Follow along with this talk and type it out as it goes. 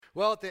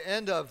Well, at the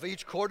end of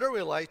each quarter,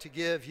 we like to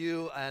give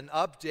you an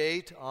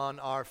update on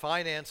our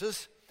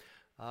finances.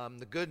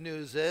 The good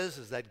news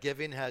is that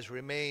giving has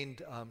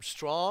remained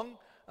strong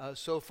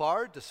so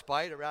far,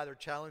 despite a rather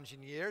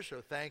challenging year,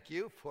 so thank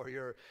you for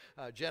your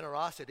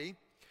generosity.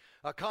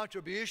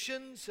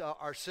 Contributions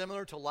are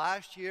similar to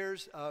last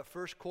year's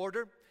first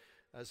quarter,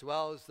 as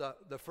well as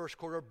the first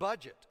quarter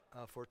budget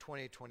for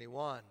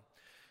 2021.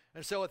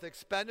 And so with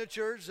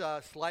expenditures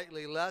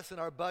slightly less than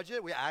our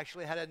budget, we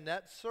actually had a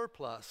net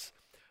surplus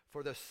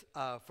for the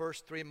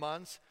first 3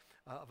 months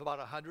of about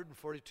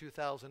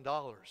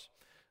 $142,000.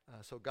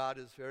 So God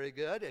is very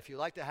good. If you'd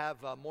like to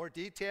have more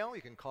detail,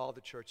 you can call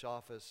the church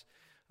office.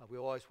 We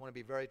always want to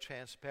be very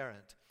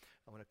transparent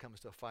when it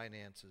comes to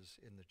finances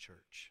in the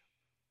church.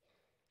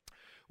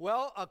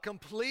 Well,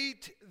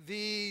 complete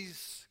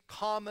these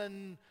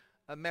common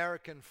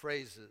American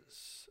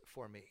phrases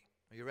for me.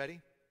 Are you ready?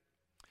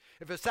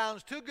 If it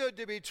sounds too good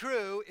to be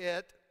true,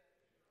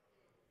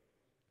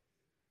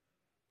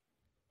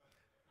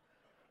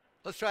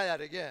 Let's try that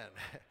again.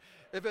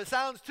 If it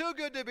sounds too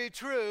good to be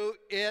true,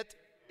 it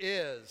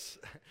is.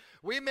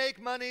 We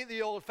make money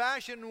the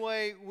old-fashioned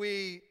way.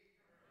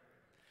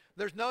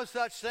 There's no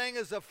such thing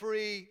as a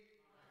free.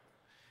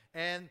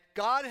 And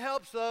God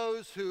helps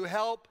those who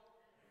help.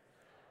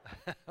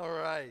 All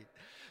right.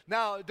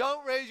 Now,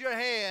 don't raise your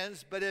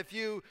hands, but if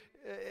you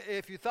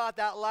thought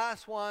that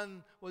last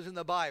one was in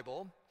the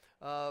Bible,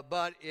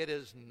 but it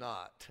is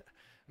not.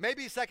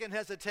 Maybe second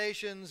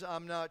hesitations,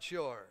 I'm not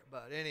sure,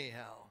 but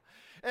anyhow.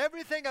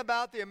 Everything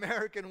about the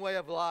American way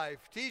of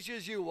life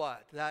teaches you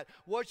what? That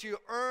what you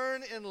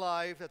earn in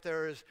life, that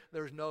there's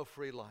no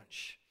free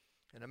lunch.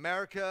 In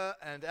America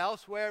and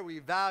elsewhere, we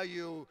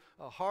value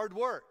hard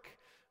work,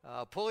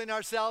 pulling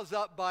ourselves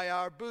up by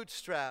our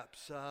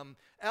bootstraps,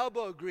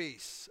 elbow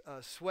grease,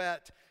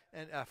 sweat,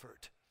 and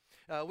effort.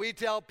 We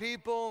tell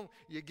people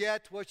you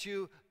get what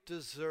you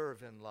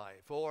deserve in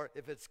life, or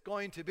if it's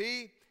going to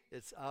be,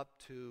 it's up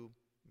to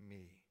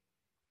me.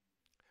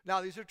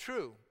 Now, these are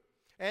true.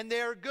 And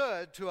they're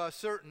good to a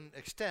certain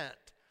extent.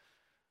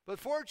 But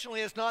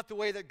fortunately, it's not the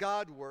way that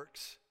God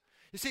works.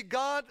 You see,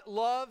 God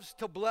loves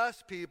to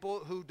bless people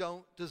who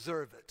don't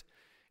deserve it.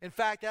 In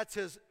fact, that's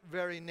his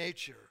very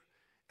nature.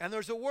 And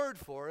there's a word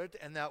for it,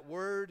 and that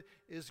word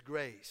is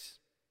grace.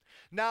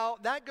 Now,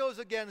 that goes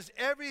against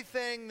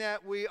everything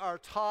that we are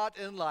taught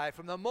in life.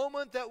 From the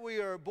moment that we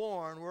are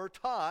born, we're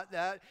taught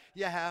that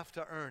you have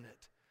to earn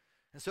it.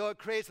 And so it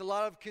creates a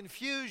lot of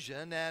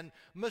confusion and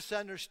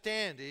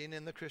misunderstanding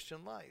in the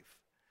Christian life.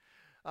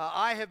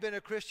 I have been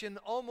a Christian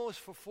almost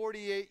for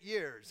 48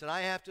 years, and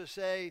I have to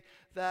say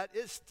that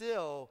it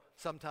still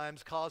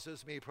sometimes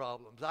causes me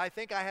problems. I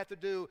think I have to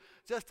do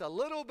just a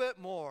little bit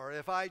more.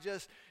 If I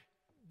just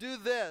do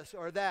this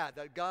or that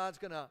God's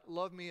going to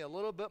love me a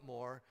little bit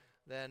more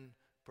than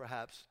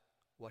perhaps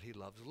what he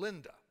loves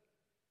Linda.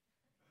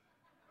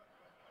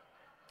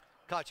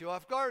 Caught you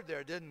off guard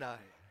there, didn't I?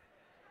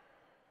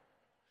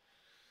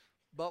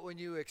 But when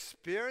you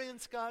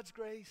experience God's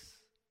grace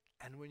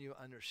and when you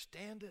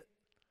understand it,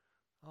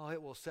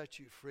 it will set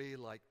you free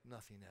like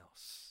nothing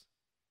else.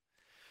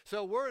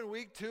 So we're in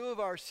week 2 of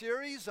our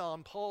series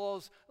on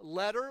Paul's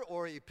letter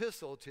or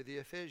epistle to the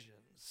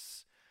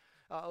Ephesians.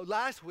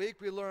 Last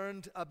week we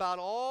learned about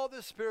all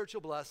the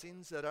spiritual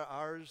blessings that are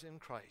ours in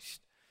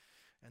Christ.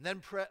 And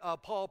then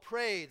Paul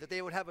prayed that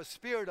they would have a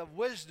spirit of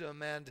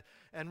wisdom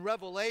and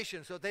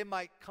revelation so that they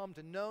might come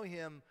to know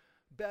him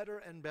better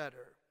and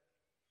better.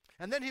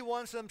 And then he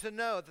wants them to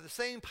know that the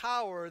same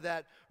power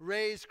that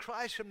raised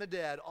Christ from the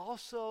dead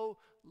also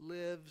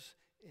lives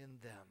in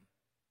them.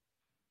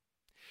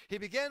 He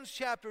begins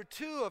chapter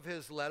 2 of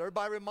his letter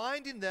by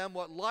reminding them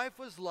what life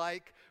was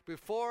like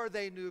before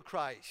they knew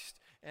Christ.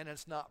 And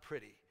it's not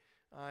pretty.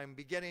 I'm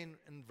beginning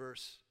in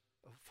verse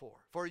 4.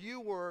 For you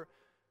were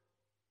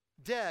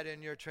dead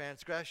in your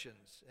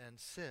transgressions and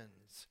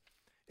sins,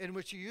 in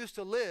which you used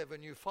to live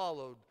when you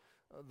followed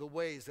the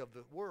ways of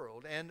the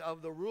world and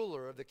of the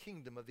ruler of the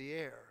kingdom of the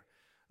air,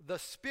 the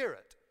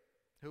Spirit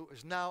who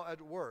is now at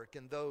work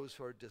in those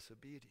who are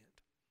disobedient.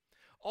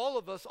 All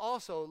of us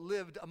also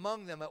lived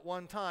among them at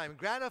one time,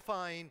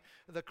 gratifying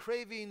the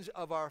cravings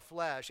of our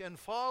flesh and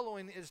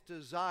following its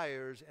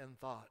desires and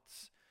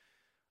thoughts.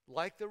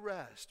 Like the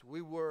rest,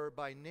 we were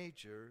by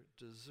nature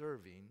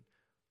deserving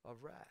of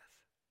wrath.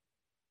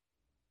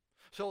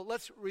 So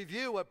let's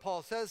review what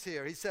Paul says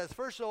here. He says,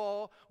 first of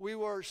all, we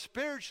were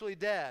spiritually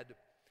dead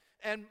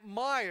and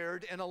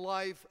mired in a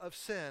life of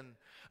sin,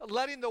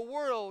 letting the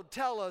world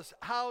tell us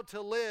how to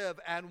live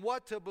and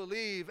what to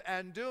believe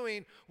and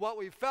doing what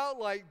we felt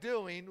like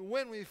doing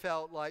when we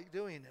felt like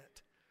doing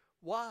it.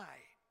 Why?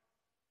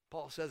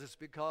 Paul says it's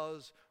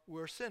because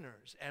we're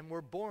sinners and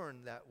we're born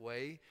that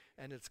way,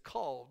 and it's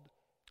called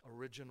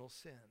original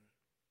sin.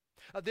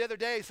 The other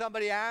day,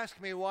 somebody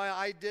asked me why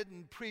I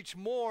didn't preach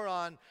more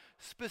on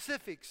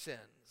specific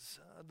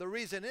sins. The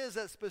reason is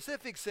that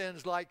specific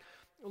sins like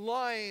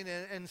lying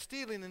and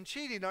stealing and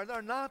cheating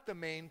are not the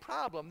main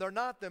problem. They're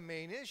not the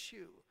main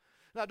issue.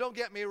 Now, don't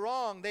get me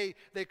wrong.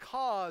 They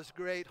cause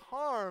great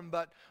harm,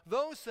 but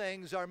those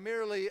things are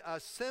merely a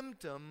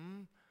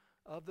symptom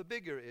of the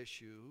bigger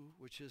issue,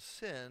 which is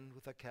sin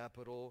with a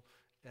capital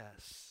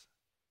S.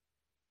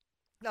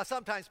 Now,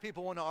 sometimes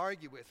people want to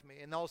argue with me,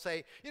 and they'll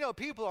say,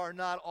 people are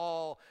not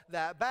all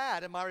that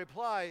bad. And my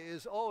reply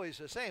is always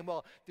the same.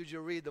 Well, did you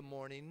read the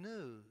morning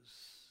news?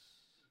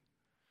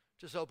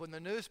 Just open the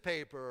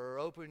newspaper or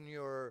open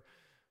your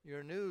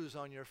news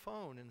on your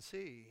phone and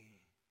see.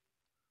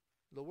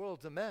 The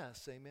world's a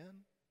mess,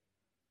 amen?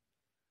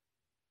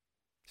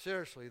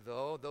 Seriously,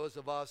 though, those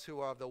of us who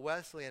are of the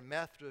Wesleyan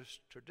Methodist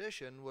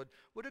tradition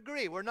would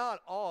agree we're not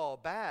all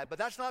bad. But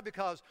that's not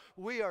because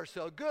we are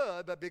so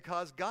good, but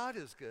because God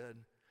is good.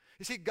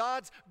 You see,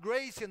 God's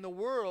grace in the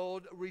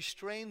world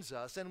restrains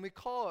us, and we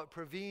call it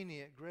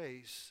prevenient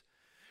grace.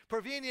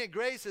 Prevenient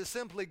grace is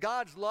simply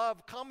God's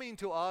love coming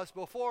to us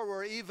before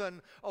we're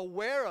even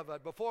aware of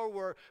it, before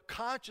we're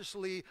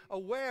consciously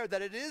aware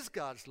that it is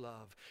God's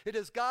love. It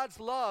is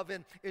God's love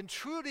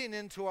intruding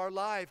into our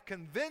life,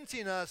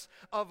 convincing us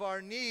of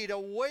our need,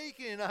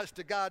 awakening us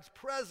to God's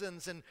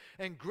presence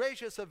and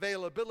gracious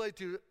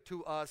availability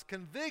to us,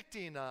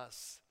 convicting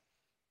us,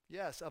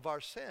 yes, of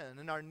our sin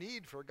and our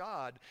need for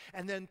God,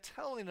 and then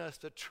telling us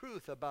the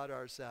truth about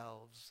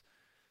ourselves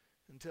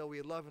until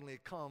we lovingly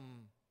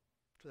come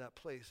to that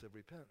place of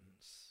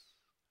repentance.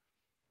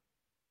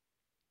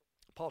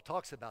 Paul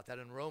talks about that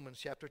in Romans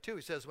chapter 2.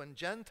 He says, when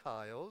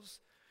Gentiles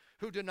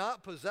who do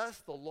not possess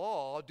the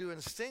law do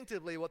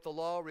instinctively what the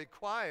law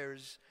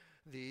requires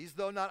these,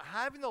 though not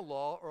having the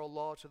law, are a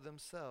law to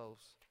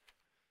themselves.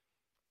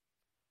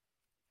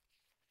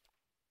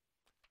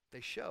 They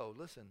show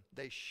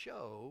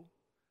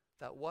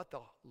that what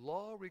the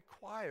law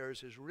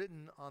requires is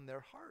written on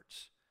their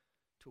hearts,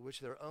 to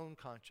which their own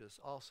conscience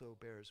also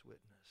bears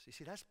witness. You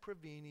see, that's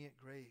prevenient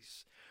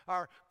grace.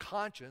 Our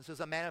conscience is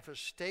a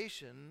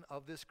manifestation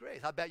of this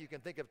grace. I bet you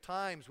can think of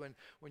times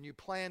when you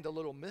planned a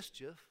little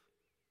mischief,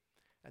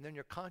 and then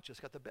your conscience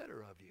got the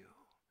better of you,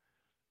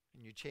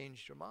 and you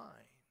changed your mind.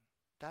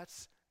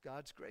 That's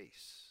God's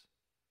grace.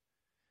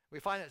 We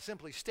find it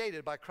simply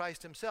stated by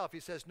Christ himself. He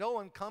says, no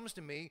one comes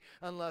to me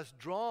unless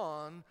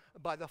drawn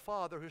by the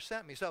Father who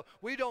sent me. So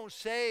we don't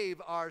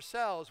save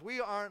ourselves. We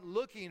aren't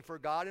looking for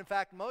God. In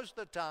fact, most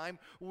of the time,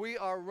 we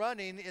are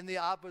running in the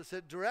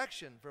opposite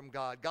direction from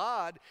God.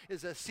 God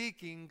is a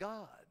seeking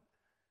God.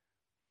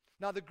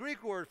 Now, the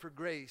Greek word for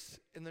grace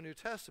in the New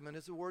Testament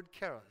is the word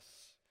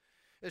charis.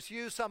 It's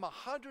used some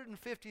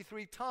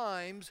 153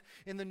 times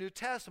in the New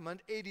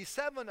Testament.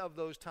 87 of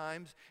those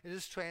times it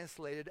is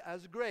translated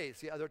as grace.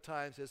 The other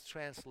times it's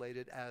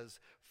translated as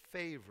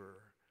favor.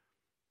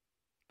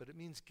 But it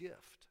means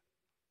gift.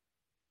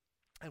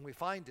 And we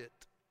find it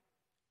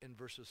in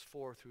verses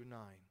 4 through 9.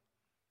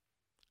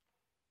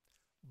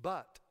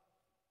 But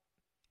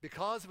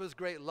because of his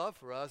great love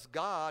for us,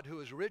 God, who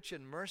is rich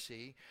in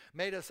mercy,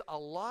 made us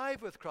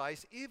alive with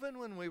Christ even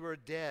when we were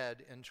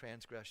dead in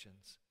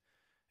transgressions.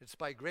 It's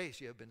by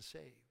grace you have been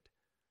saved.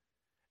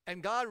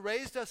 And God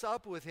raised us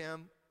up with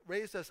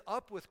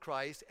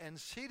Christ and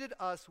seated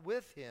us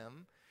with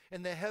him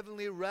in the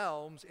heavenly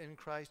realms in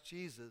Christ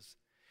Jesus,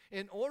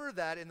 in order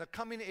that in the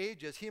coming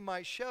ages he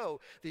might show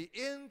the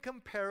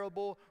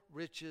incomparable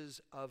riches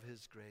of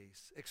his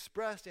grace,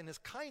 expressed in his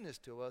kindness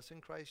to us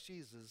in Christ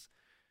Jesus.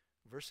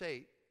 Verse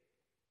 8.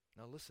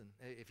 Now listen,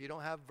 if you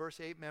don't have verse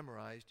 8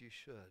 memorized, you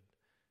should.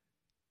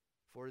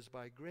 For it is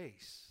by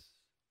grace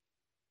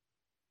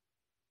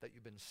that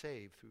you've been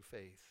saved through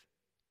faith.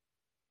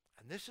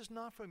 And this is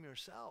not from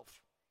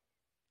yourself.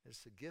 It's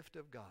the gift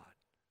of God,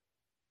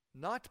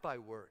 not by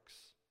works,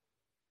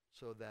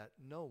 so that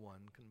no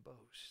one can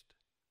boast.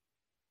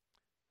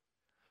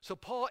 So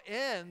Paul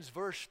ends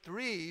verse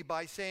 3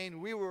 by saying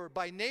we were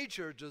by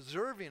nature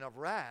deserving of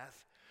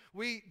wrath.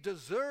 We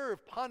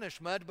deserve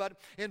punishment, but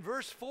in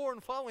verse 4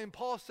 and following,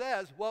 Paul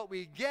says what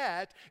we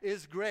get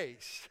is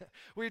grace.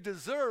 We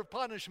deserve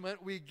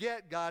punishment, we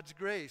get God's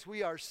grace.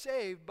 We are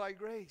saved by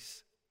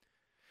grace.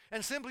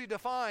 And simply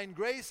defined,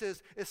 grace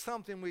is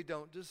something we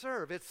don't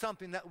deserve. It's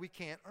something that we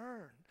can't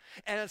earn.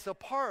 And it's a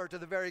part of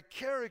the very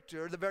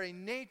character, the very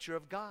nature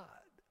of God.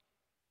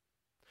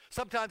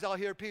 Sometimes I'll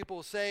hear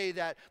people say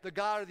that the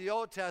God of the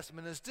Old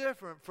Testament is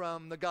different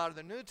from the God of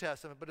the New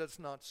Testament, but it's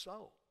not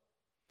so.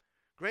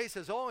 Grace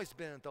has always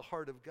been at the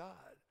heart of God.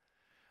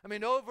 I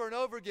mean, over and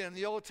over again in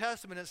the Old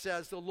Testament it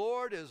says, the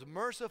Lord is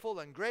merciful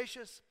and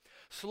gracious,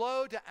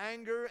 slow to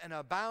anger and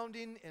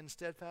abounding in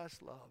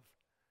steadfast love.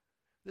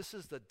 This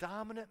is the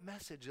dominant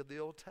message of the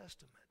Old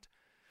Testament.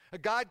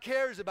 God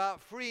cares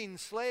about freeing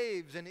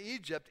slaves in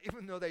Egypt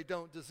even though they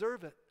don't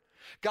deserve it.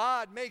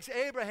 God makes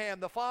Abraham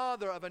the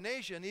father of a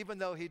nation even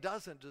though he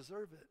doesn't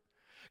deserve it.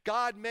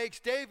 God makes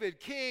David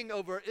king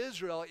over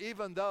Israel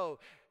even though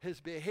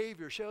his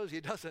behavior shows he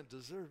doesn't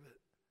deserve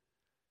it.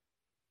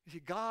 You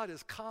see, God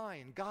is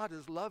kind, God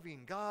is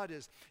loving, God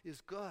is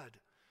good.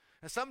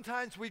 And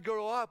sometimes we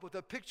grow up with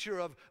a picture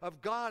of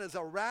God as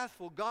a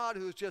wrathful God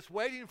who's just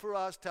waiting for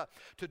us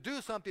to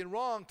do something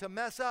wrong, to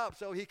mess up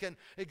so he can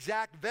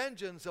exact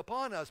vengeance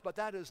upon us. But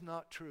that is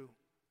not true.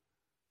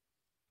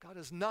 God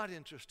is not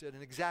interested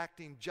in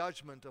exacting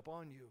judgment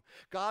upon you.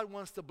 God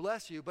wants to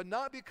bless you, but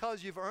not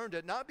because you've earned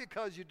it, not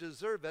because you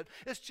deserve it.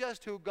 It's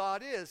just who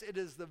God is. It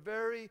is the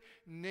very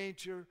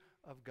nature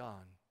of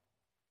God.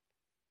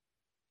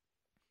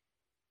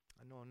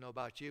 I don't know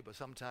about you, but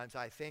sometimes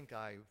I think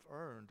I've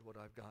earned what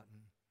I've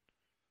gotten.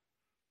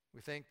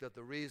 We think that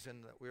the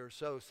reason that we're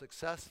so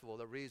successful,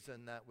 the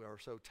reason that we are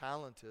so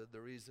talented, the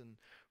reason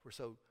we're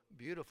so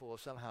beautiful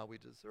is somehow we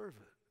deserve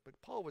it. But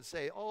Paul would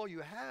say all you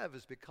have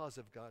is because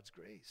of God's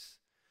grace.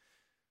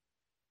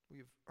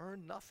 We've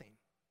earned nothing,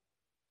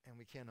 and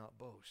we cannot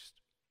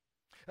boast.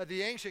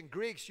 The ancient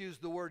Greeks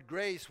used the word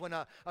grace when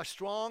a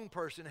strong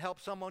person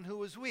helped someone who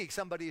was weak,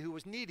 somebody who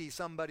was needy,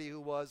 somebody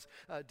who was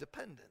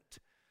dependent.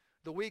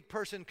 The weak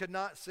person could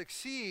not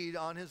succeed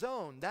on his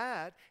own.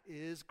 That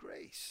is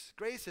grace.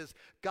 Grace is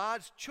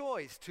God's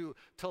choice to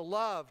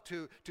love,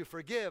 to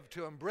forgive,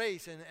 to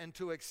embrace, and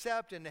to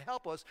accept and to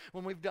help us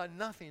when we've done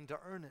nothing to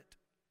earn it.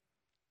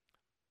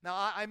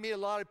 Now, I meet a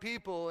lot of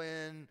people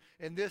in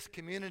this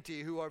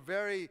community who are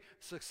very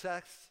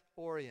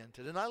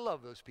success-oriented, and I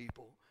love those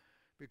people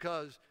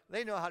because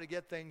they know how to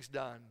get things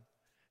done.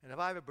 And if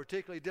I have a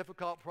particularly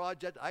difficult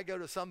project, I go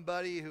to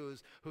somebody who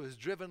is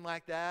driven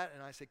like that,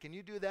 and I say, can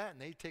you do that? And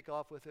they take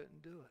off with it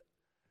and do it.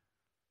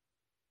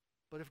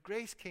 But if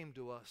grace came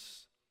to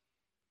us,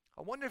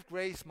 I wonder if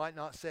grace might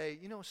not say,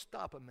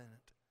 stop a minute.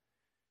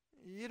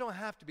 You don't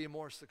have to be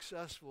more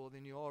successful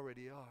than you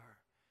already are.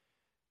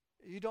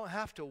 You don't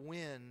have to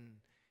win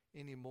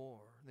any more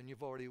than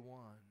you've already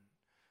won.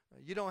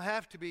 You don't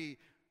have to be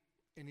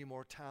any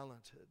more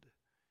talented.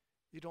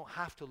 You don't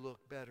have to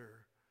look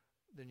better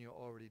than you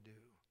already do.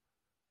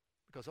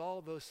 Because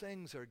all those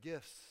things are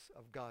gifts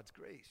of God's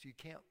grace. You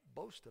can't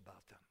boast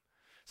about them.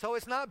 So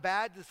it's not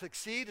bad to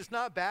succeed. It's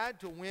not bad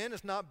to win.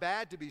 It's not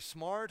bad to be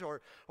smart or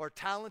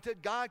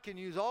talented. God can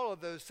use all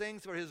of those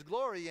things for His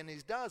glory, and He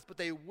does, but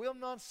they will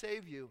not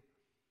save you.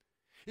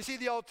 You see,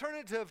 the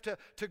alternative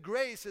to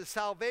grace is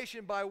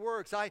salvation by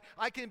works.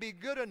 I can be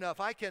good enough.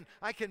 I can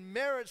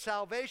merit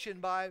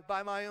salvation by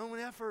my own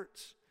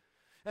efforts.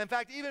 In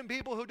fact, even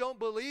people who don't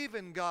believe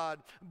in God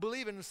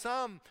believe in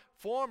some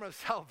form of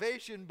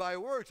salvation by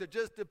works. They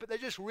just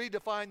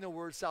redefine the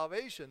word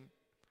salvation.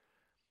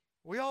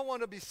 We all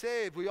want to be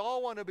saved. We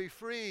all want to be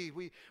free.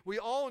 We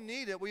all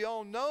need it. We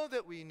all know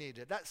that we need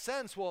it. That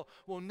sense will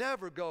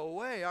never go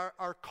away.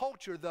 Our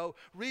culture, though,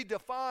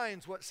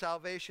 redefines what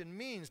salvation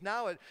means.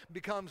 Now it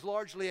becomes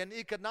largely an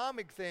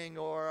economic thing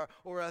or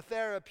a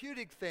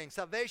therapeutic thing.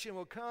 Salvation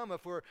will come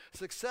if we're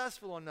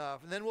successful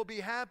enough, and then we'll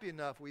be happy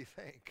enough, we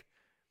think.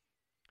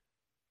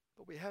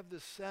 But we have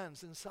this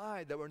sense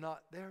inside that we're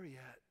not there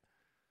yet.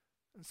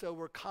 And so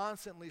we're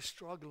constantly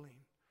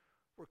struggling.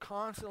 We're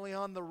constantly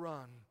on the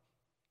run.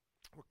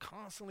 We're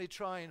constantly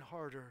trying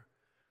harder.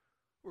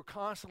 We're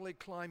constantly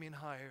climbing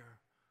higher.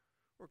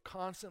 We're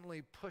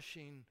constantly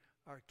pushing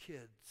our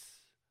kids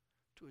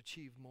to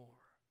achieve more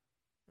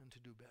and to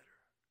do better.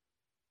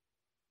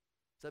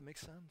 Does that make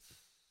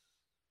sense?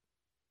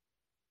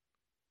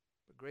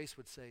 But grace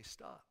would say,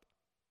 stop.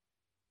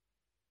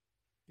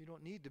 You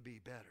don't need to be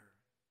better.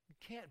 You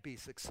can't be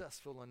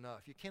successful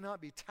enough. You cannot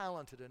be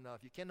talented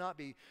enough. You cannot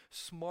be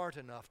smart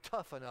enough,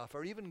 tough enough,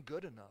 or even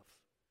good enough.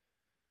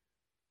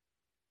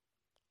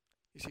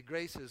 You see,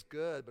 grace is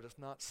good, but it's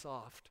not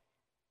soft.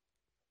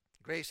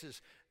 Grace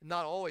is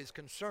not always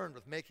concerned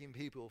with making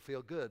people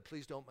feel good.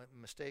 Please don't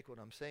mistake what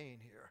I'm saying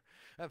here.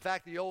 In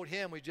fact, the old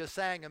hymn we just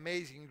sang,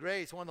 Amazing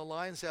Grace, one of the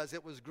lines says,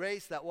 it was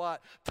grace that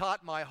what?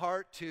 Taught my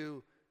heart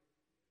to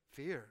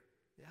fear.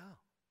 Yeah.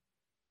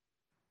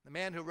 The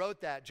man who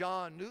wrote that,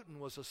 John Newton,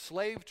 was a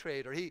slave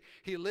trader.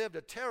 He lived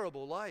a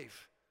terrible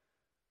life.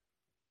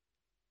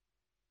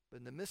 But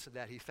in the midst of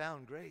that, he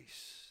found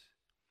grace.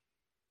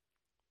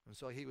 And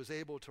so he was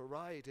able to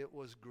write, it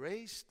was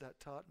grace that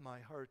taught my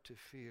heart to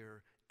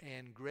fear,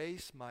 and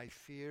grace my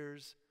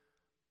fears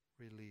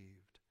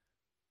relieved.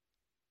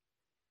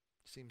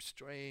 It seems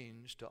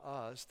strange to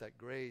us that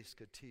grace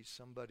could teach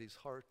somebody's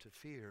heart to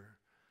fear.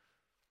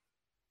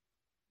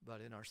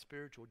 But in our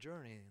spiritual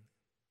journey,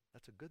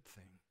 that's a good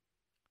thing.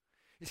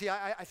 You see,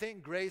 I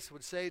think grace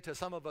would say to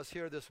some of us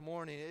here this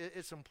morning,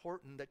 it's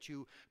important that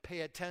you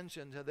pay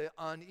attention to the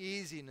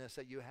uneasiness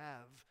that you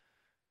have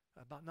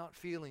about not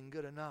feeling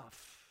good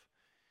enough.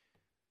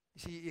 You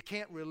see, you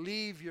can't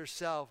relieve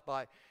yourself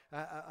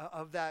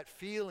of that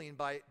feeling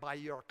by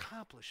your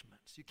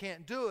accomplishments. You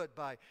can't do it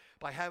by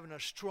having a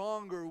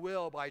stronger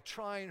will, by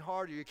trying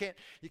harder. You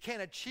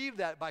can't achieve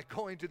that by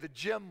going to the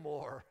gym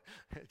more.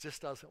 It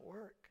just doesn't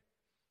work.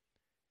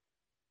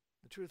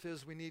 The truth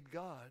is, we need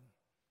God.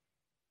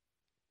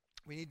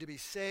 We need to be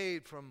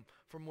saved from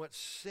what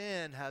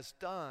sin has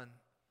done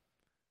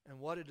and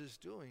what it is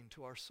doing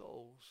to our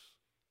souls.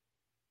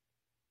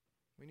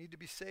 We need to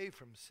be saved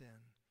from sin.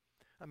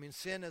 I mean,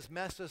 sin has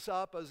messed us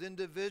up as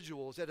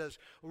individuals. It has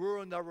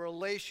ruined our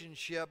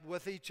relationship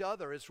with each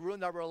other. It's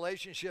ruined our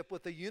relationship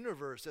with the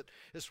universe.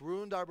 It's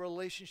ruined our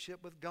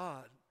relationship with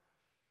God.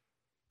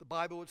 The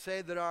Bible would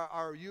say that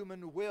our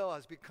human will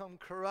has become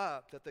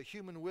corrupt, that the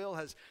human will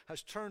has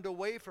turned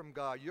away from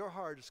God. Your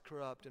heart is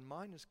corrupt and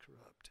mine is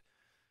corrupt.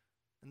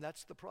 And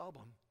that's the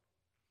problem.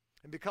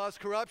 And because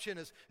corruption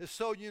is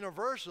so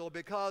universal,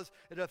 because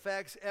it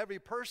affects every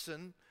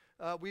person,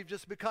 we've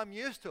just become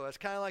used to it. It's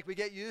kind of like we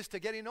get used to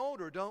getting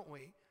older, don't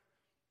we?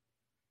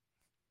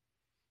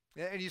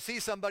 And you see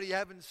somebody you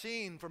haven't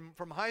seen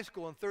from high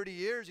school in 30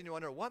 years, and you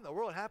wonder, what in the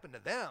world happened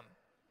to them?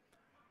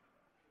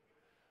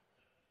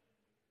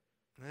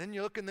 And then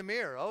you look in the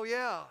mirror. Oh,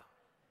 yeah.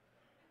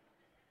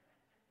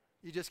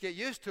 You just get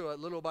used to it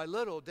little by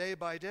little, day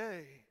by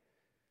day.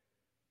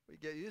 We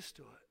get used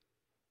to it.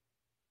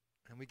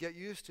 And we get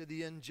used to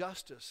the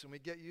injustice, and we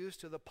get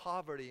used to the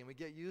poverty, and we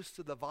get used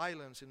to the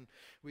violence, and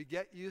we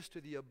get used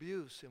to the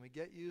abuse, and we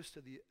get used to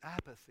the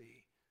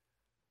apathy.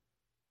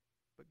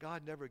 But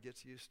God never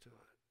gets used to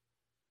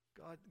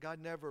it. God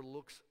never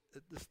looks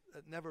at this,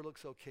 it never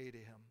looks okay to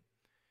him.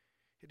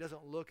 He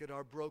doesn't look at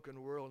our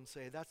broken world and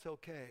say, that's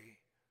okay.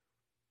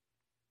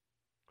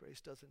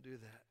 Grace doesn't do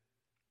that.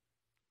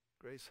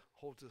 Grace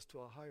holds us to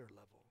a higher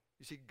level.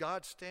 You see,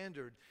 God's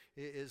standard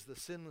is the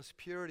sinless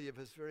purity of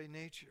his very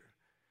nature.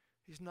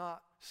 He's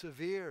not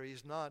severe,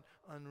 he's not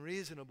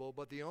unreasonable,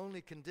 but the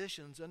only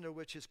conditions under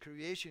which his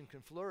creation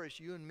can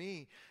flourish, you and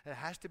me, it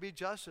has to be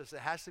justice, it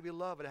has to be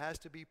love, it has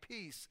to be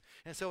peace.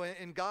 And so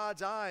in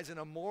God's eyes, in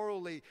a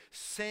morally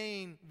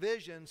sane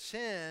vision,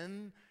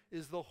 sin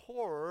is the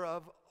horror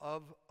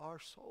of our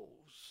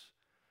souls.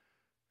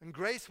 And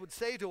grace would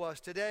say to us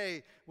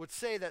today, would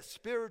say that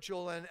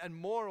spiritual and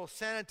moral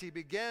sanity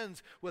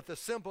begins with the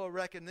simple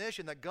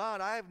recognition that,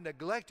 God, I have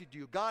neglected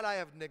you. God, I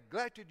have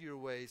neglected your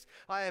ways.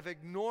 I have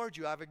ignored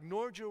you. I've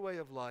ignored your way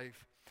of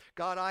life.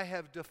 God, I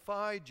have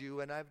defied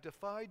you, and I've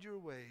defied your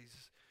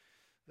ways.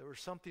 There was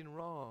something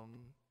wrong,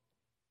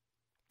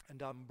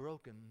 and I'm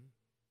broken,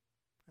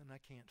 and I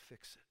can't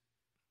fix it.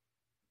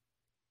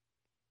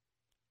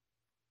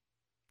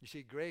 You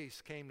see,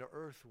 grace came to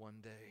earth one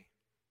day.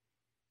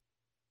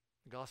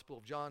 The Gospel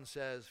of John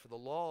says, for the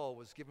law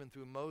was given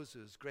through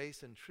Moses,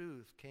 grace and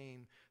truth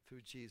came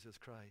through Jesus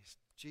Christ.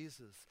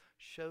 Jesus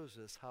shows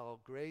us how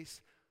grace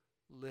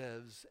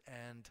lives,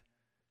 and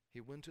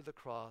he went to the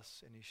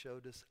cross and he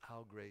showed us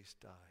how grace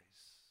dies.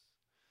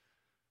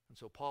 And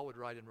so Paul would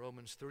write in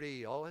Romans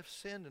 3, all have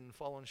sinned and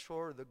fallen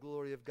short of the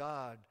glory of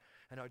God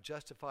and are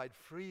justified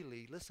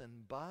freely,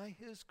 listen, by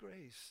his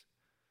grace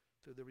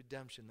through the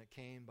redemption that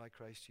came by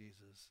Christ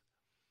Jesus.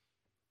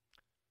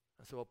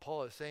 And so what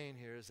Paul is saying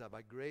here is that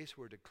by grace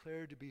we're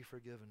declared to be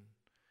forgiven.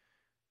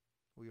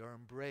 We are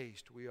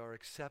embraced. We are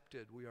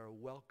accepted. We are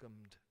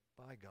welcomed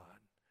by God.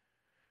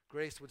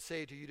 Grace would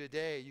say to you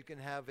today, you can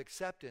have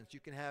acceptance. You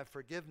can have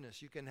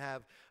forgiveness. You can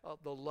have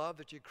the love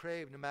that you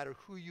crave no matter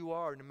who you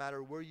are, no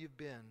matter where you've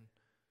been.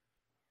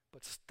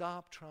 But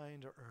stop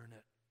trying to earn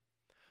it.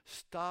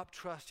 Stop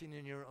trusting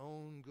in your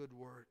own good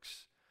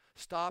works.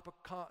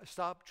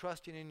 Stop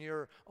trusting in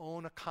your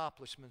own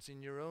accomplishments,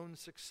 in your own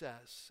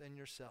success and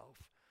yourself.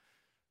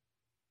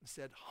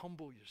 Instead,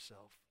 humble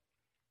yourself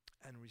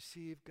and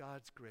receive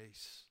God's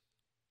grace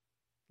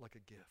like a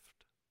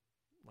gift,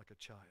 like a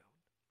child.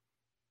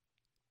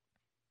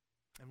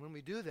 And when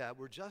we do that,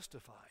 we're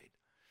justified.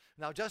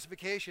 Now,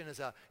 justification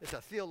is a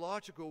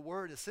theological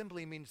word. It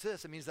simply means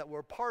this. It means that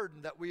we're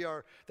pardoned, that we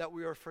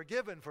are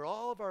forgiven for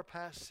all of our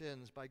past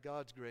sins by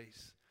God's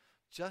grace.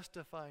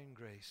 Justifying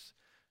grace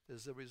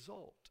is the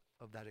result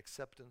of that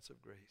acceptance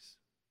of grace.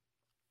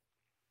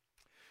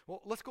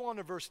 Well, let's go on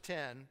to verse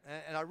 10,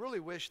 and I really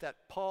wish that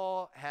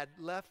Paul had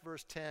left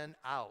verse 10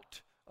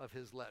 out of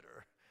his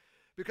letter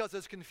because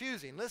it's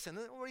confusing. Listen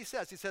to what he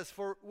says. He says,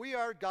 for we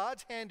are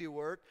God's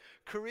handiwork,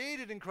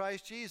 created in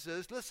Christ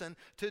Jesus, listen,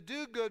 to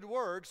do good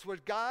works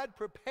which God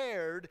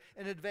prepared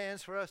in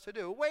advance for us to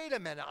do. Wait a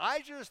minute,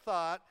 I just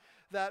thought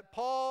that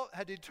Paul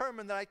had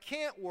determined that I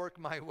can't work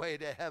my way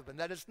to heaven,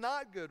 that it's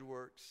not good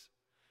works.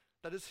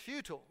 That is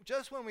futile.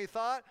 Just when we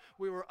thought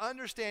we were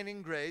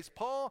understanding grace,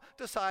 Paul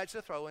decides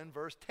to throw in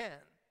verse 10.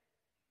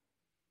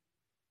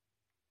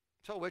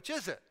 So which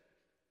is it?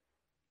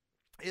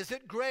 Is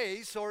it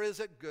grace or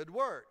is it good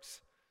works?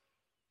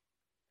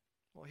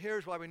 Well,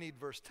 here's why we need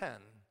verse 10.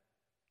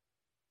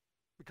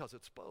 Because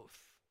it's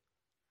both.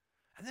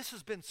 And this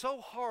has been so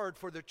hard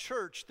for the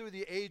church through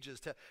the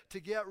ages to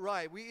get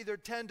right. We either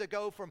tend to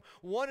go from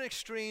one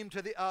extreme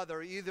to the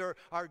other. Either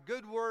our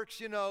good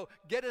works,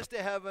 get us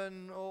to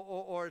heaven,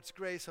 or it's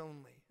grace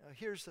only. Now,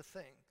 here's the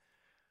thing.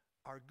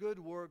 Our good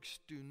works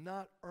do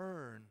not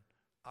earn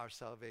our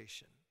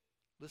salvation.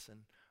 Listen,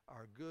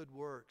 our good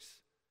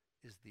works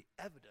is the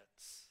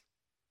evidence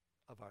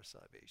of our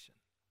salvation.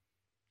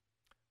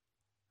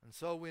 And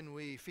so when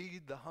we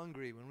feed the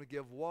hungry, when we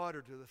give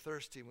water to the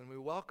thirsty, when we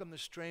welcome the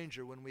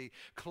stranger, when we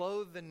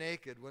clothe the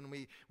naked, when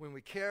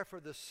we care for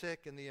the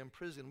sick and the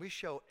imprisoned, we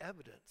show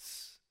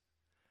evidence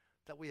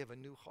that we have a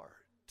new heart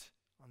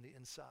on the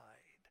inside,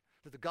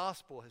 that the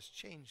gospel has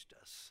changed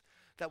us,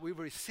 that we've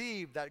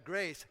received that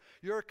grace.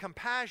 Your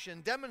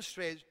compassion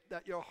demonstrates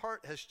that your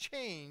heart has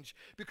changed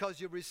because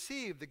you've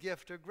received the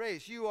gift of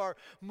grace. You are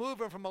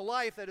moving from a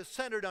life that is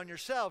centered on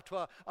yourself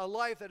to a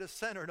life that is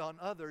centered on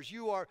others.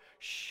 You are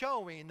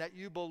showing that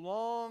you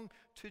belong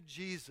to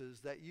Jesus,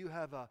 that you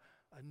have a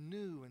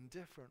new and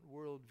different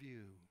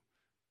worldview,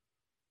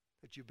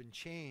 that you've been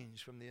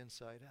changed from the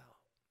inside out.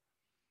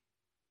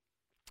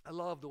 I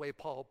love the way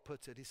Paul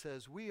puts it. He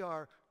says, we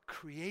are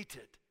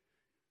created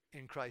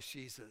in Christ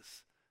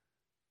Jesus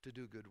to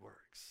do good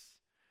works.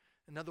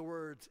 In other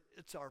words,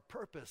 it's our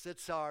purpose,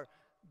 it's our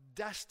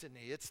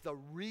destiny, it's the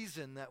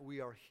reason that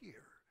we are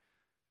here,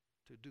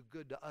 to do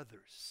good to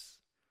others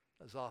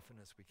as often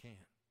as we can.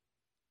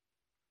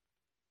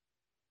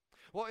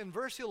 Well, in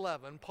verse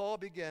 11, Paul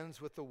begins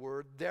with the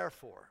word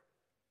therefore.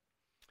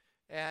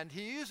 And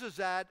he uses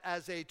that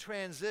as a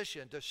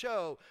transition to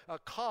show a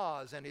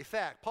cause and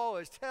effect. Paul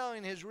is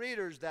telling his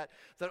readers that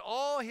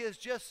all he has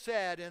just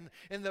said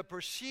in the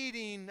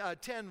preceding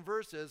 10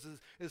 verses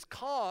is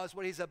cause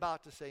what he's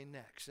about to say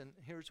next. And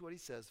here's what he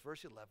says,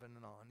 verse 11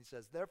 and on. He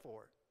says,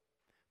 therefore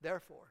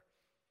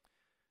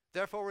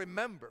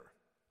remember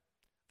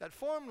that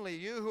formerly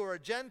you who are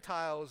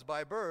Gentiles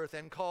by birth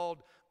and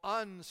called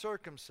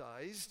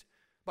uncircumcised,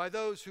 by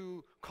those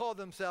who call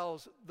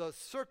themselves the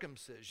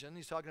circumcision,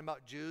 he's talking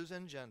about Jews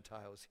and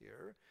Gentiles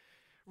here.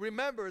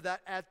 Remember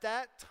that at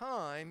that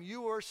time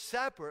you were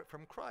separate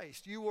from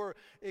Christ. You were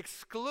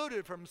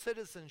excluded from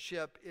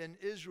citizenship in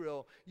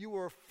Israel. You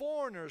were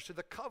foreigners to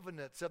the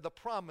covenants of the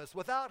promise,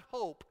 without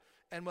hope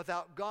and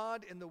without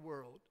God in the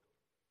world.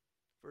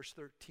 Verse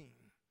 13.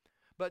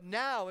 But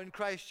now in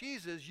Christ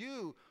Jesus,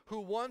 you who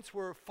once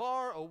were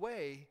far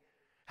away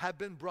have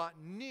been brought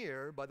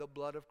near by the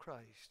blood of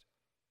Christ.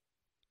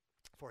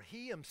 For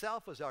he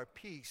himself is our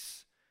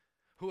peace,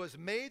 who has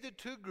made the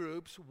two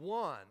groups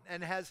one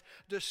and has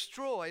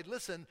destroyed,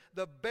 listen,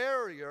 the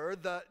barrier,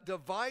 the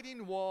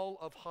dividing wall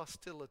of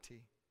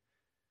hostility,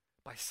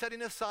 by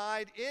setting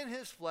aside in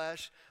his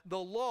flesh the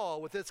law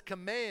with its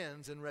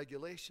commands and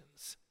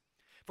regulations.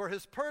 For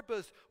his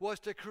purpose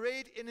was to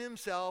create in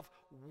himself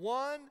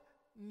one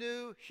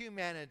new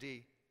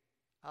humanity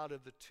out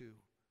of the two,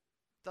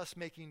 thus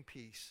making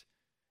peace,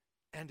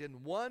 and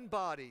in one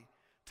body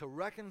to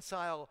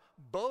reconcile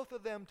both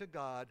of them to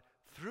God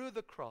through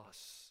the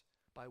cross,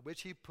 by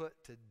which he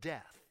put to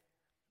death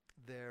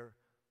their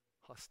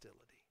hostility.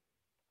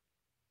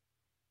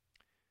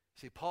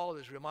 See, Paul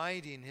is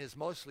reminding his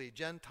mostly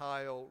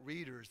Gentile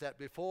readers that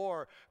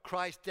before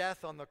Christ's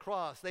death on the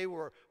cross, they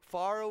were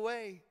far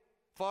away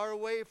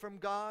from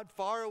God,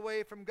 far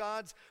away from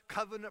God's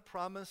covenant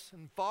promise,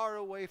 and far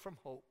away from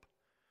hope.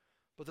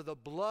 But that the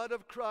blood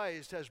of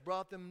Christ has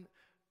brought them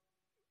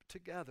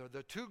together.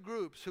 The two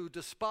groups who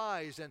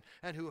despised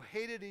and who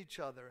hated each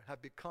other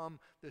have become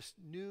this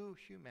new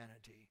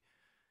humanity.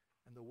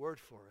 And the word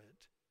for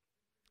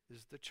it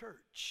is the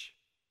church.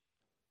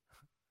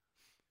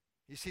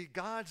 You see,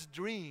 God's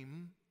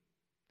dream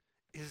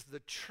is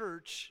the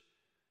church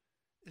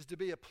is to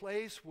be a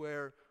place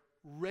where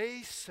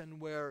race and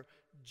where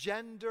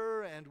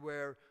gender and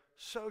where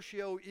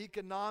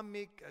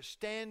socioeconomic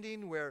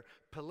standing, where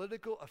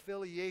political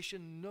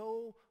affiliation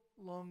no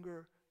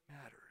longer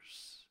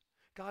matters.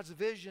 God's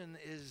vision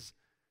is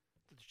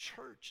that the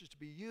church is to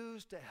be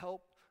used to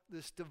help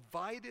this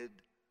divided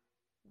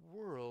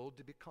world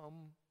to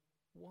become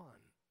one.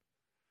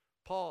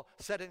 Paul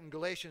said it in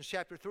Galatians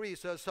chapter 3. He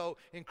says, so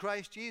in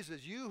Christ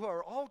Jesus, you who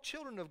are all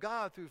children of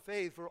God through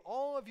faith, for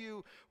all of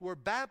you were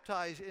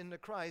baptized into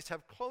Christ,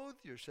 have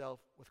clothed yourself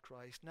with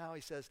Christ. Now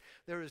he says,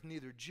 there is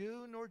neither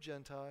Jew nor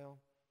Gentile,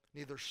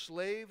 neither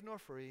slave nor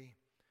free,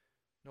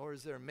 nor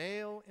is there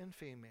male and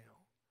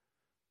female,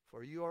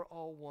 for you are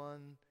all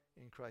one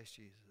in Christ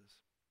Jesus.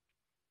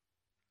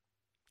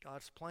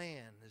 God's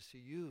plan is to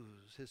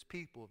use his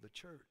people, the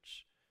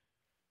church,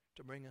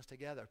 to bring us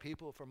together.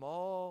 People from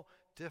all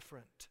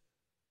different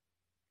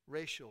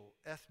racial,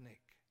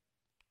 ethnic,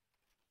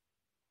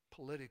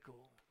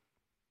 political,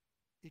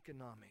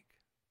 economic.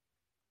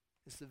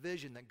 It's the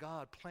vision that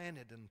God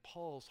planted in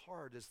Paul's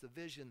heart. It's the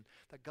vision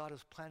that God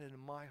has planted in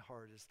my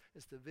heart.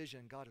 It's the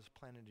vision God has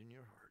planted in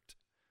your heart.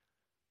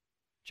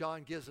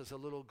 John gives us a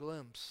little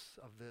glimpse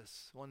of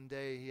this. One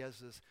day he has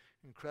this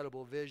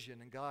incredible vision,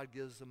 and God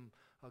gives him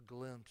a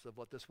glimpse of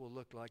what this will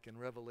look like in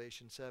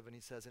Revelation 7. He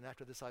says, and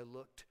after this I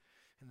looked,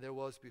 and there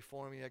was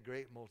before me a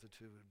great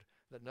multitude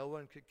that no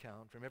one could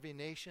count, from every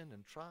nation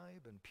and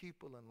tribe and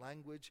people and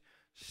language,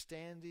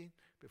 standing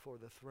before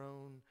the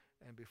throne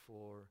and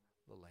before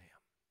the Lamb.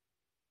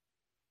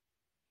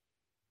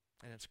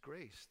 And it's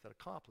grace that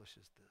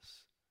accomplishes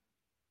this.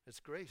 It's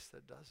grace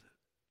that does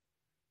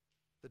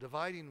it. The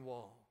dividing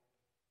wall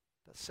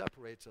that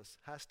separates us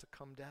has to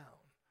come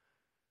down.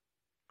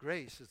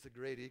 Grace is the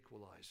great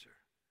equalizer.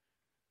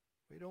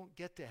 We don't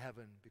get to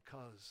heaven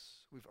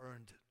because we've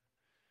earned it.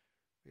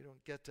 We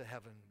don't get to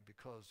heaven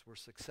because we're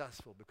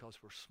successful, because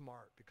we're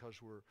smart,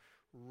 because we're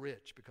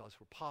rich, because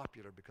we're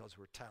popular, because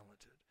we're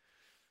talented.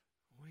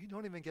 We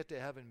don't even get to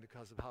heaven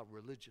because of how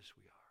religious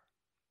we are.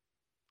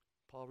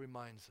 Paul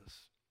reminds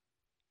us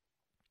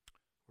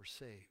We're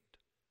saved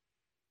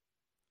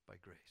by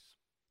grace.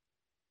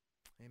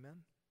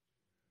 Amen?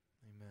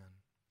 Amen.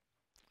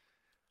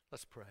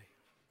 Let's pray.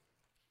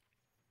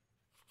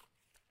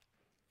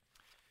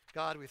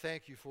 God, we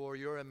thank you for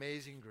your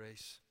amazing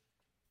grace.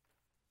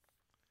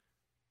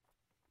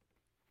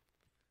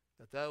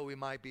 That though we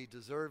might be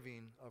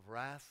deserving of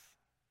wrath,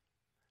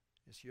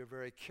 it's your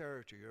very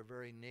character, your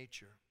very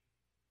nature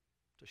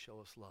to show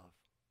us love.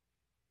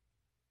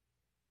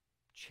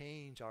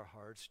 Change our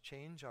hearts,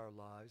 change our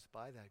lives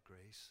by that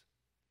grace.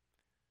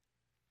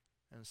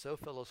 And so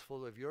fill us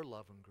full of your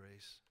love and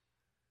grace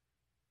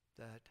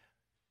that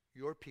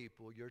your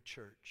people, your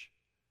church,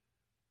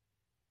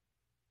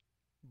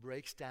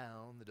 breaks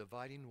down the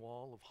dividing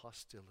wall of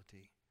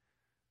hostility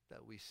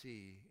that we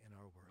see in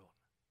our world.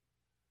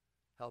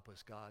 Help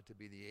us, God, to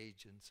be the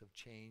agents of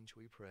change,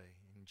 we pray.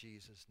 In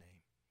Jesus'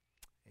 name,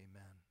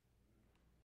 amen.